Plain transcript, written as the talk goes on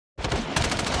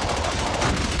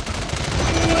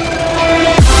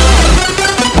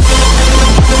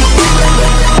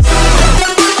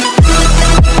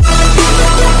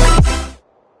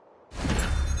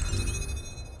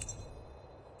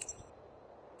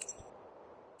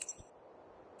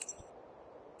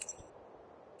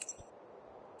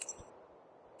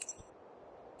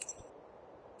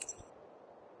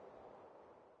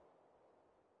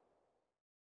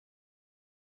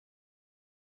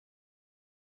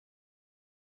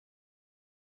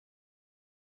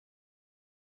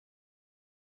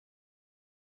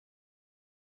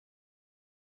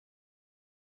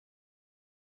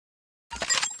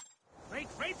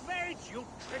right, you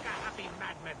trigger-happy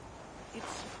madman.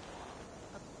 It's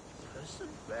a person?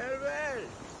 Very well.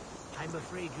 I'm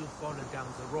afraid you've fallen down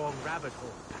the wrong rabbit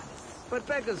hole, Alice. But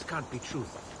beggars can't be choosers,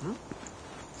 hmm?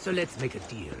 So let's make a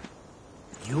deal.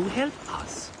 You help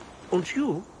us, and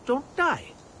you don't die.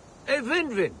 A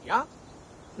win-win, yeah?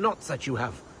 Not that you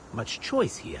have much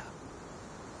choice here.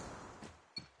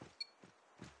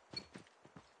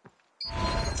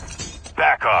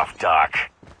 Back off, Doc.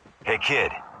 Hey,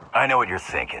 kid, I know what you're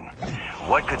thinking.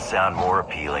 What could sound more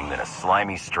appealing than a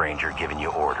slimy stranger giving you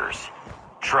orders?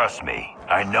 Trust me,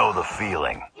 I know the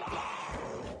feeling.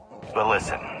 But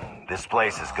listen, this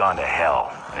place has gone to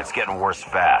hell, and it's getting worse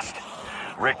fast.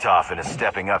 Richtofen is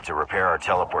stepping up to repair our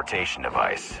teleportation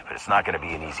device, but it's not going to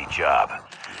be an easy job.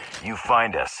 You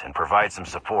find us and provide some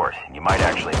support, and you might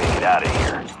actually make it out of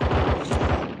here.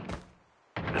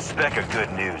 The speck of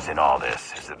good news in all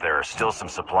this is that there are still some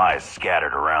supplies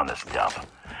scattered around this dump.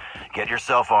 Get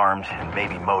yourself armed and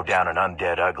maybe mow down an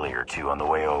undead ugly or two on the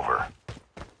way over.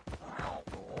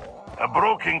 A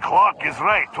broken clock is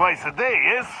right twice a day,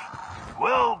 yes?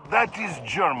 Well, that is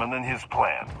German in his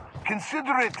plan.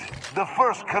 Consider it the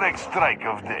first correct strike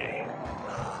of day.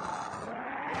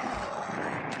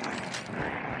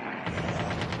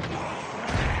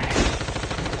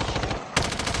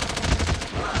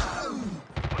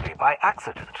 Only by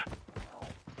accident.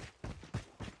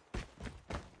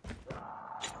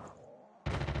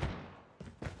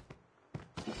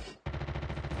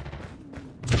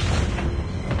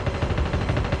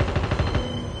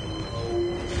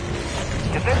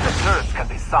 Defensive turrets can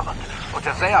be summoned, but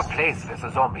if they are placed where the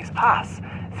zombies pass,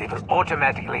 they will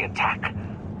automatically attack.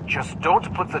 Just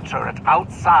don't put the turret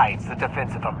outside the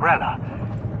defensive umbrella.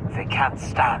 They can't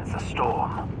stand the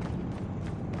storm.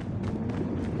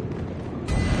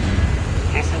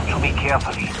 Listen to me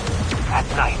carefully. At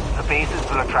night, the bases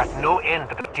will attract no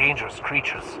end of dangerous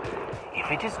creatures.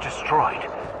 If it is destroyed,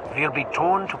 we'll be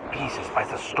torn to pieces by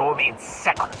the storm in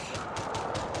seconds.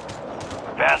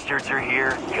 Bastards are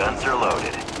here, guns are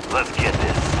loaded. Let's get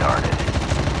this started.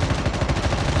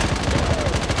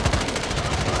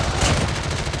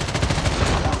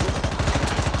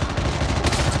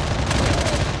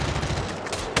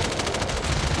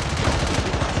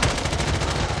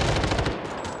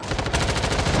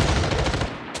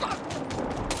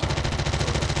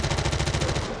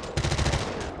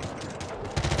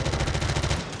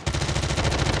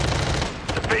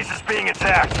 The base is being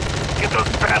attacked. Get those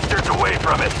bastards away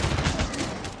from it!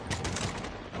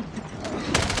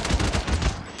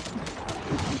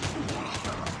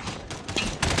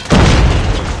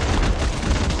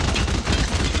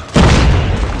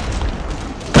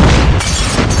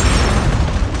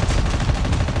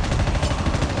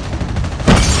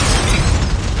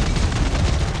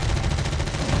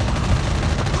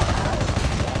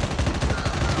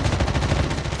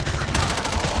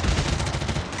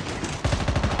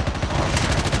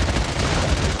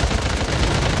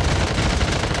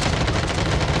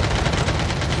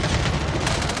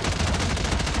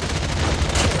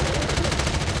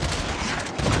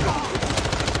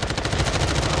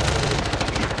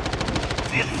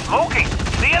 Smoking!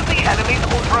 Clear the enemies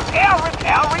and repair!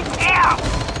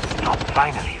 Stop,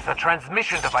 finally. The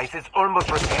transmission device is almost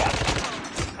repaired.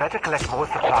 Better collect more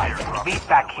supplies and meet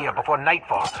back here before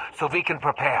nightfall so we can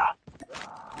prepare.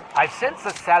 I've sent the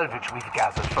salvage we've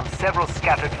gathered from several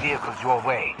scattered vehicles your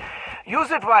way.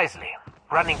 Use it wisely.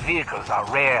 Running vehicles are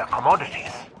rare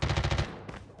commodities.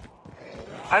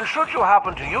 And should you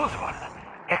happen to use one,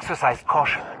 exercise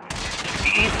caution.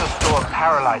 The ether storm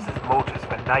paralyzes motors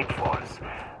when night falls.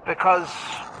 Because,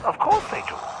 of course they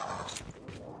do.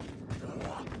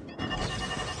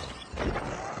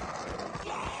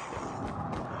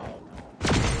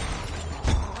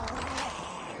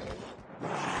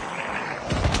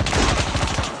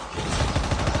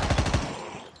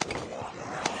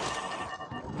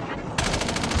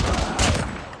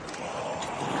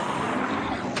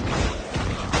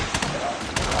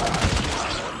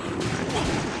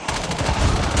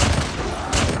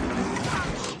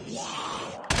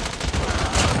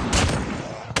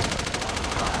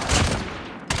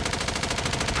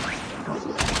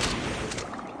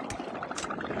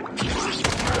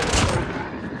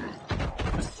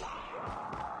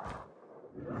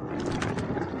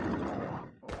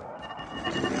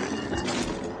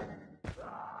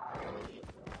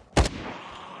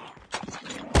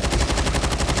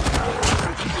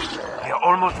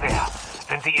 Almost there.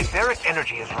 Then the etheric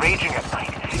energy is raging at night.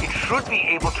 It should be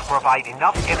able to provide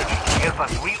enough energy to help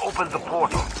us reopen the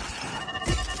portal.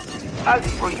 As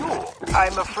for you,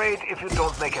 I'm afraid if you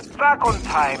don't make it back on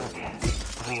time,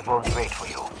 we won't wait for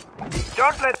you.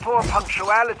 Don't let poor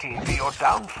punctuality be your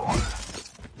downfall.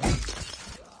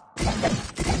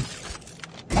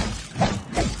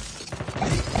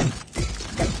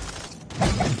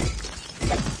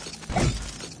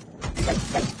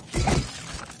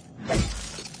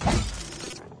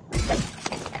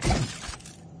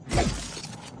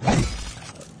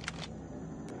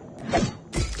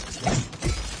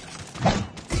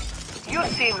 You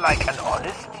seem like an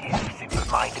honest,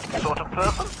 simple-minded sort of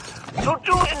person. So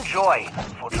do enjoy,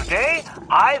 for today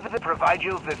I will provide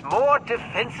you with more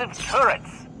defensive turrets.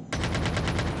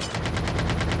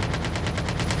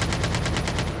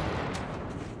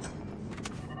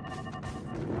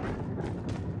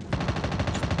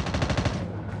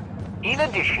 In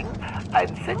addition,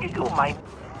 I'm sending you my...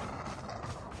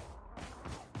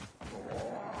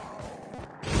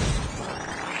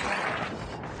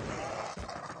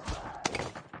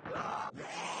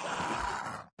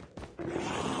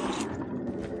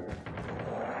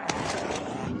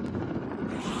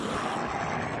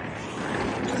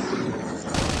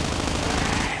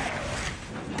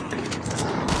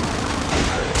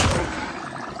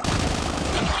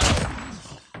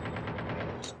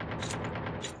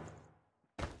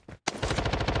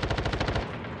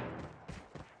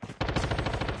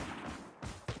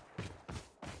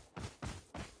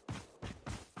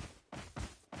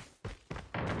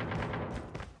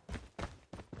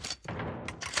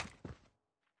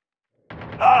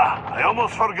 I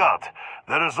almost forgot.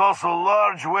 There is also a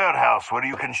large warehouse where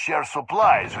you can share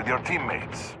supplies with your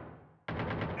teammates.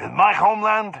 In my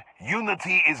homeland,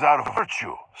 unity is our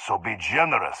virtue, so be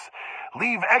generous.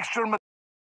 Leave extra